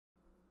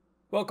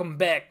Welcome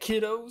back,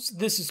 kiddos.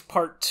 This is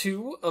part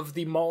 2 of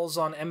the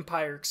Malazan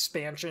Empire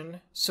expansion,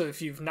 so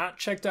if you've not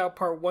checked out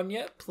part 1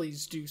 yet,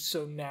 please do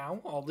so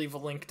now. I'll leave a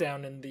link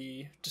down in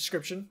the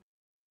description.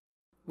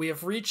 We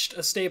have reached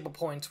a stable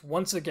point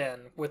once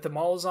again, with the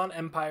Malazan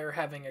Empire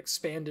having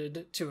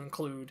expanded to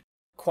include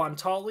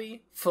Quantali,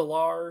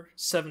 Falar,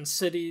 7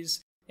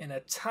 cities, and a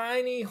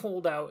tiny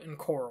holdout in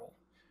Coral.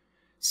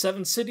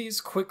 7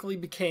 cities quickly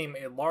became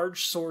a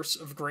large source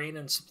of grain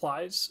and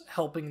supplies,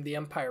 helping the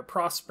Empire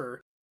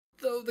prosper,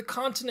 though the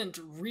continent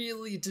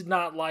really did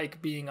not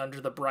like being under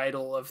the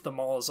bridle of the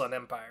Malazan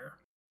Empire.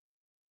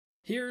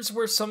 Here's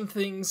where some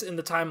things in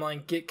the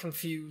timeline get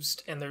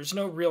confused, and there's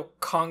no real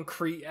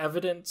concrete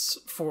evidence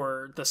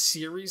for the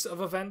series of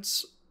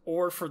events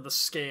or for the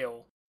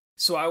scale.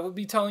 So I will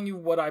be telling you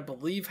what I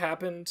believe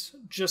happened,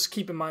 just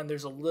keep in mind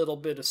there's a little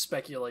bit of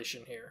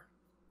speculation here.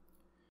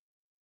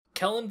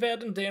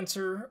 Kellenvad and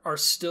Dancer are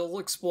still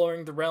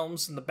exploring the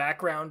realms in the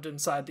background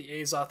inside the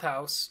Azoth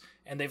House,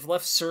 and they've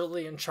left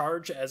Surly in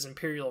charge as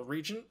Imperial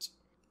Regent.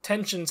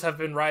 Tensions have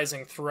been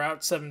rising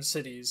throughout 7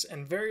 cities,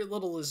 and very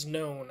little is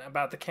known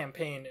about the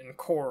campaign in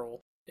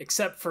Coral,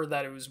 except for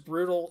that it was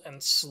brutal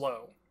and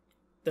slow.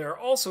 There are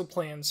also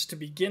plans to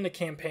begin a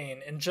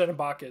campaign in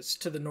Genabakis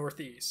to the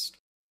northeast.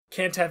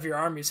 Can't have your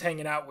armies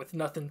hanging out with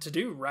nothing to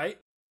do, right?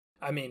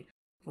 I mean,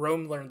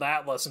 Rome learned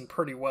that lesson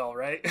pretty well,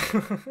 right?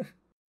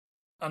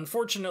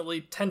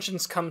 Unfortunately,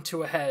 tensions come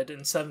to a head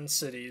in 7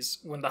 cities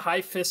when the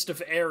High Fist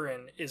of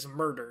Aaron is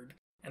murdered,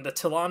 and the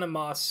Tilan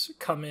Amos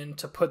come in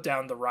to put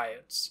down the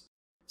riots.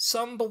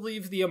 Some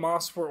believe the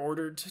Amos were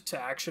ordered to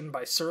action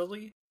by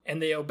Surly,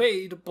 and they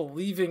obeyed,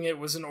 believing it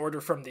was an order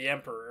from the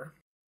Emperor.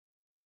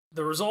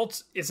 The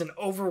result is an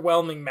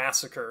overwhelming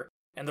massacre,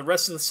 and the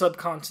rest of the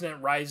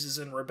subcontinent rises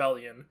in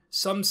rebellion,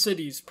 some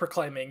cities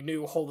proclaiming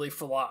new holy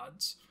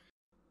falads.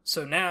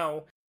 So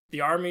now, the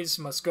armies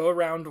must go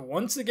around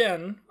once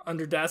again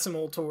under Dasim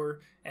Ultor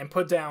and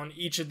put down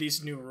each of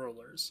these new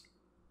rulers.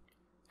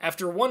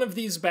 After one of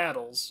these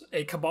battles,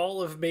 a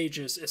cabal of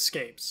mages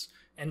escapes,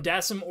 and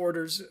Dasim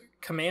orders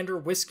Commander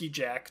Whiskey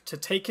Jack to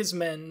take his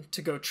men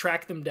to go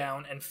track them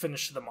down and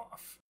finish them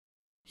off.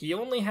 He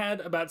only had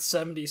about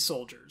 70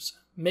 soldiers,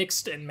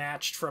 mixed and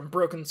matched from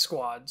broken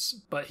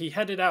squads, but he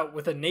headed out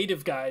with a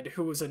native guide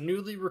who was a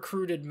newly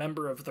recruited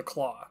member of the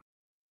Claw.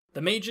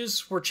 The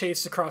mages were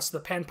chased across the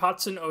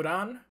Panpatsan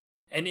Odan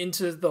and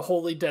into the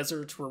holy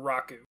desert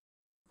Raraku.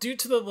 Due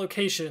to the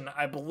location,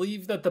 I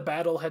believe that the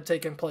battle had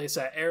taken place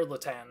at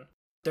Erlatan.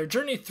 Their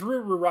journey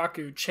through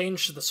Raraku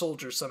changed the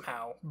soldiers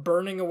somehow,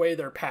 burning away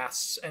their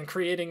pasts and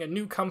creating a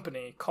new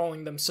company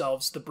calling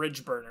themselves the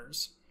Bridge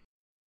Burners.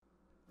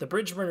 The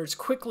Bridge Burners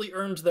quickly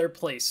earned their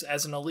place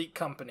as an elite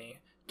company,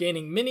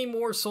 gaining many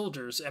more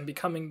soldiers and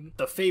becoming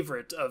the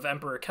favorite of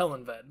Emperor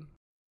Kellenvad.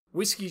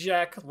 Whiskey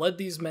Jack led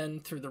these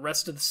men through the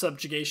rest of the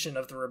subjugation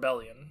of the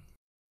rebellion.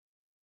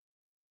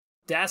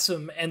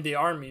 Dasim and the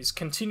armies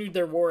continued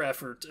their war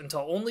effort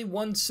until only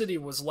one city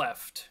was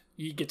left,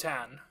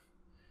 Yigatan.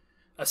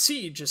 A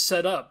siege is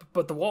set up,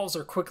 but the walls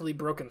are quickly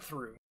broken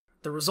through.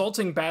 The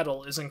resulting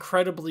battle is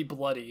incredibly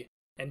bloody,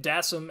 and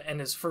Dasim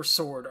and his first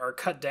sword are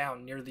cut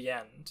down near the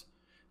end.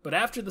 But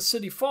after the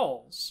city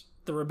falls,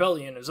 the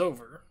rebellion is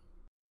over.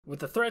 With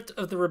the threat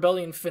of the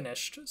rebellion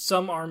finished,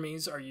 some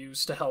armies are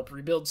used to help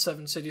rebuild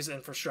 7 cities'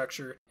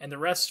 infrastructure, and the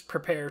rest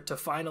prepare to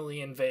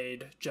finally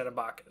invade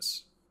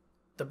Genabakis.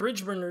 The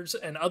Bridge Burners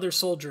and other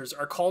soldiers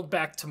are called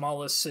back to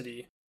Mala's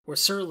city, where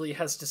Surly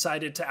has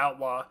decided to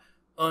outlaw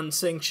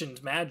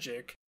unsanctioned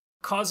magic,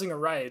 causing a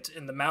riot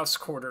in the Mouse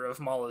Quarter of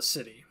Mala's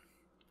city.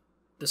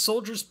 The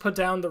soldiers put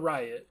down the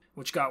riot,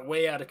 which got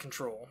way out of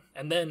control,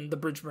 and then the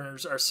Bridge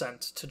Burners are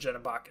sent to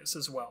Genabakis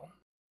as well.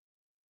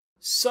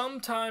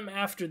 Sometime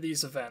after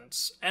these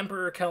events,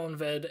 Emperor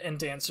Kellenvad and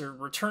Dancer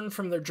return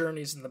from their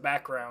journeys in the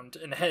background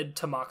and head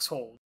to Mock's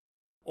Hold,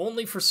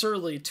 only for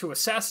Surly to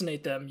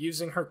assassinate them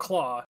using her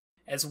claw,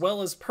 as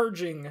well as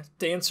purging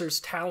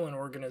Dancer's Talon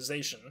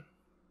organization.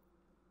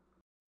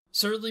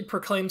 Surly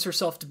proclaims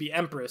herself to be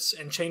Empress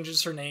and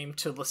changes her name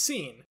to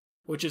Lysine,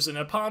 which is an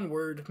Apan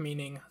word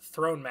meaning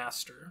Throne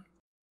Master.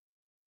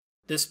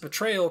 This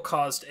betrayal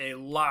caused a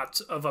lot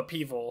of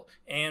upheaval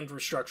and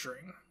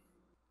restructuring.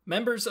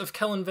 Members of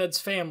Kellenved's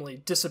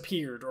family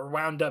disappeared or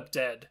wound up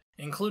dead,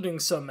 including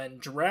some men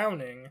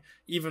drowning,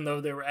 even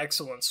though they were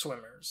excellent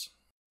swimmers.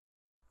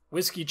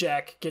 Whiskey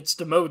Jack gets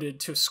demoted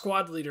to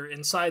squad leader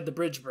inside the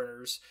Bridge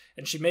Burners,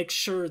 and she makes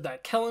sure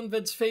that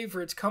Kellenved's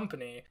favorite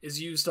company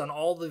is used on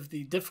all of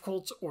the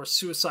difficult or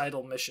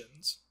suicidal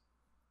missions.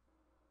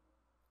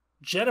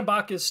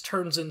 Genabakis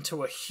turns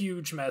into a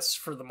huge mess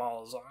for the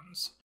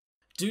Malazans.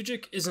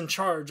 Dujik is in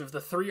charge of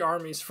the 3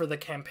 armies for the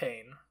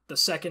campaign, the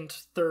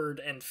 2nd,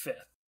 3rd, and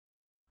 5th.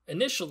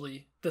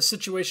 Initially, the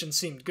situation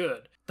seemed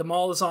good. The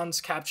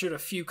Malazans captured a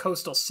few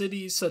coastal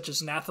cities such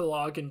as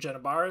Nathalog and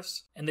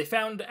Genebaris, and they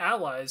found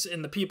allies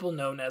in the people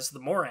known as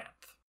the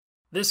Moranth.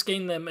 This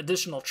gained them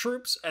additional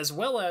troops as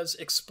well as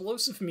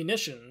explosive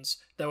munitions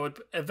that would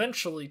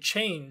eventually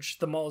change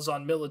the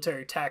Malazan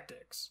military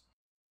tactics.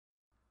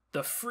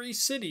 The free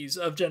cities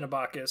of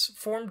Genabacus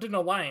formed an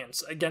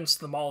alliance against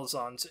the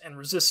Malazans and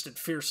resisted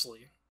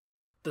fiercely.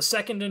 The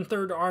Second and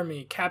Third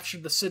Army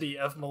captured the city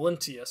of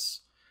Melentius,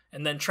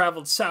 and then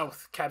traveled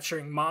south,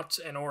 capturing Mott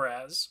and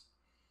Oraz.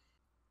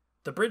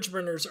 The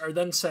Bridgeburners are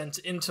then sent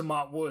into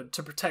Mott Wood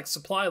to protect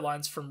supply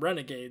lines from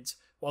renegades,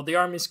 while the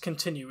armies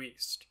continue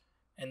east.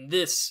 And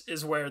this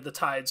is where the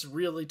tides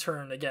really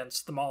turn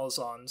against the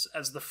Malazans,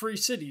 as the free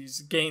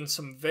cities gain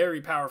some very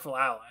powerful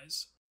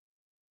allies.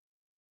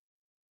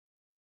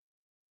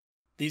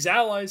 These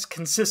allies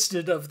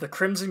consisted of the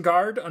Crimson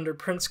Guard under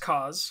Prince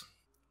Kaz,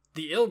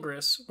 the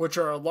Ilgris, which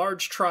are a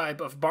large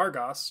tribe of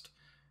Bargost,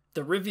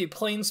 the Rivi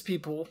Plains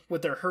people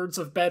with their herds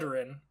of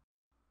Bedurin,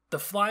 the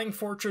Flying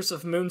Fortress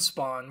of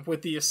Moonspawn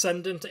with the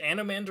Ascendant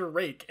Anomander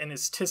Rake and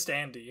his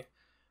Tist-Andi,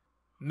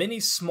 many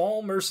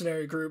small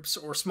mercenary groups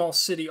or small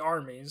city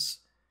armies,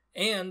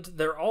 and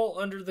they're all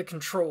under the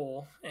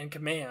control and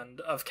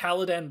command of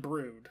Caladan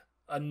Brood,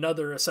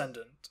 another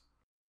Ascendant.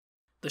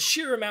 The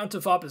sheer amount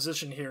of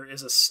opposition here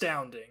is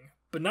astounding,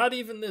 but not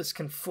even this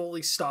can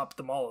fully stop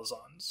the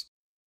Malazans.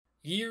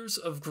 Years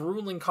of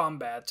grueling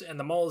combat and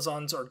the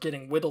Malazans are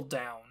getting whittled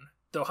down,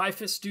 though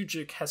High-Fist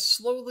Dujic has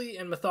slowly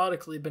and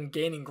methodically been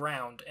gaining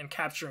ground and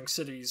capturing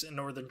cities in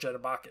northern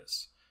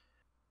Genabacus.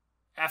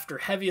 After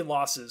heavy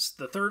losses,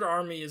 the Third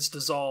Army is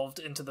dissolved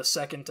into the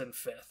Second and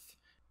Fifth,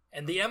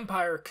 and the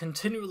Empire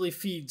continually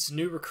feeds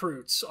new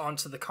recruits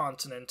onto the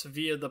continent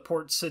via the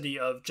port city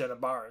of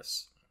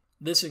Genabaris.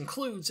 This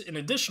includes an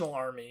additional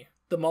army,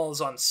 the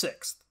Malazan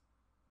Sixth.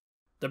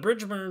 The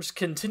Bridgeburners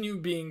continue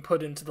being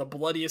put into the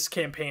bloodiest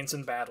campaigns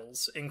and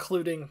battles,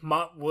 including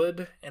Mott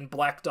Wood and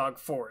Black Dog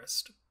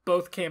Forest,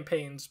 both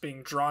campaigns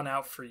being drawn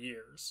out for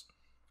years.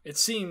 It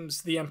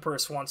seems the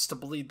Empress wants to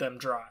bleed them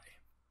dry.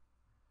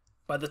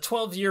 By the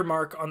 12-year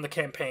mark on the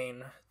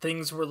campaign,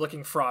 things were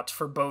looking fraught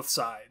for both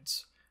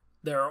sides.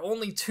 There are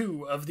only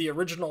 2 of the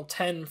original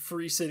 10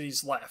 free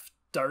cities left,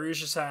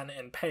 Darujhisan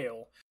and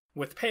Pale,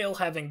 with Pale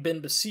having been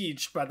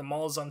besieged by the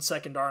Malazan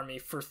Second Army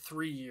for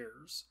 3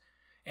 years.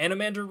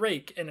 Anomander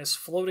Rake and his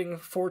floating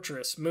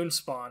fortress,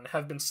 Moonspawn,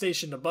 have been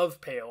stationed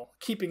above Pale,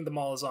 keeping the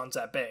Malazans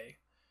at bay.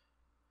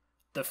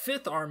 The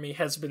Fifth Army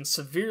has been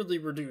severely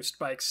reduced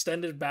by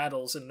extended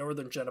battles in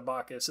northern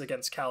Genabacus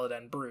against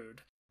Caladan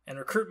Brood, and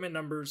recruitment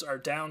numbers are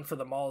down for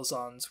the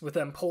Malazans, with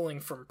them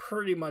pulling from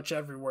pretty much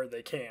everywhere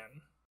they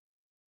can.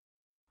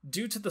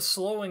 Due to the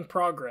slowing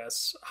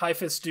progress,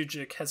 High-Fist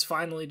Dujic has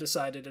finally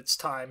decided it's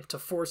time to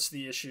force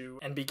the issue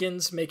and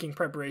begins making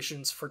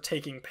preparations for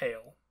taking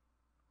Pale.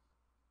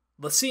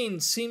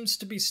 Lysine seems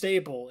to be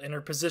stable in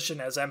her position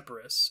as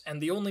Empress,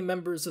 and the only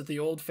members of the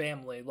old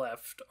family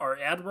left are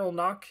Admiral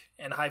Nock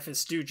and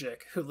High-Fist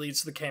Dujic, who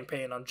leads the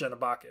campaign on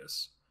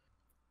Genabacus.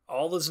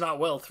 All is not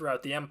well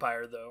throughout the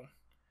Empire, though.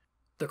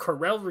 The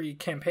Corelri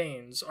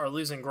campaigns are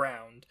losing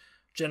ground.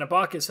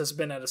 Genabacus has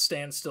been at a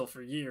standstill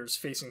for years,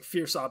 facing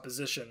fierce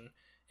opposition,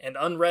 and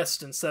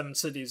unrest in 7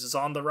 cities is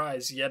on the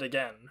rise yet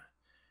again.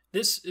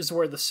 This is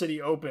where the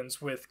city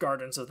opens with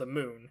Gardens of the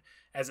Moon,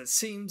 as it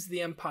seems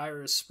the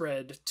Empire is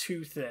spread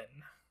too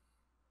thin.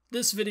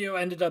 This video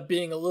ended up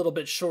being a little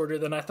bit shorter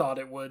than I thought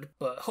it would,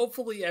 but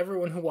hopefully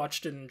everyone who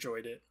watched it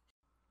enjoyed it.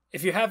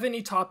 If you have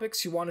any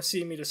topics you want to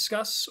see me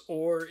discuss,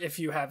 or if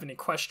you have any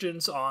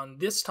questions on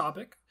this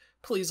topic,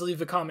 please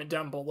leave a comment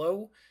down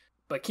below.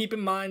 But keep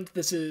in mind,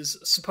 this is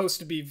supposed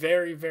to be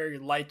very, very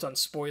light on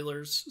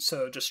spoilers,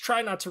 so just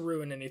try not to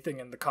ruin anything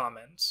in the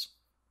comments.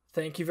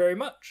 Thank you very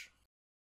much.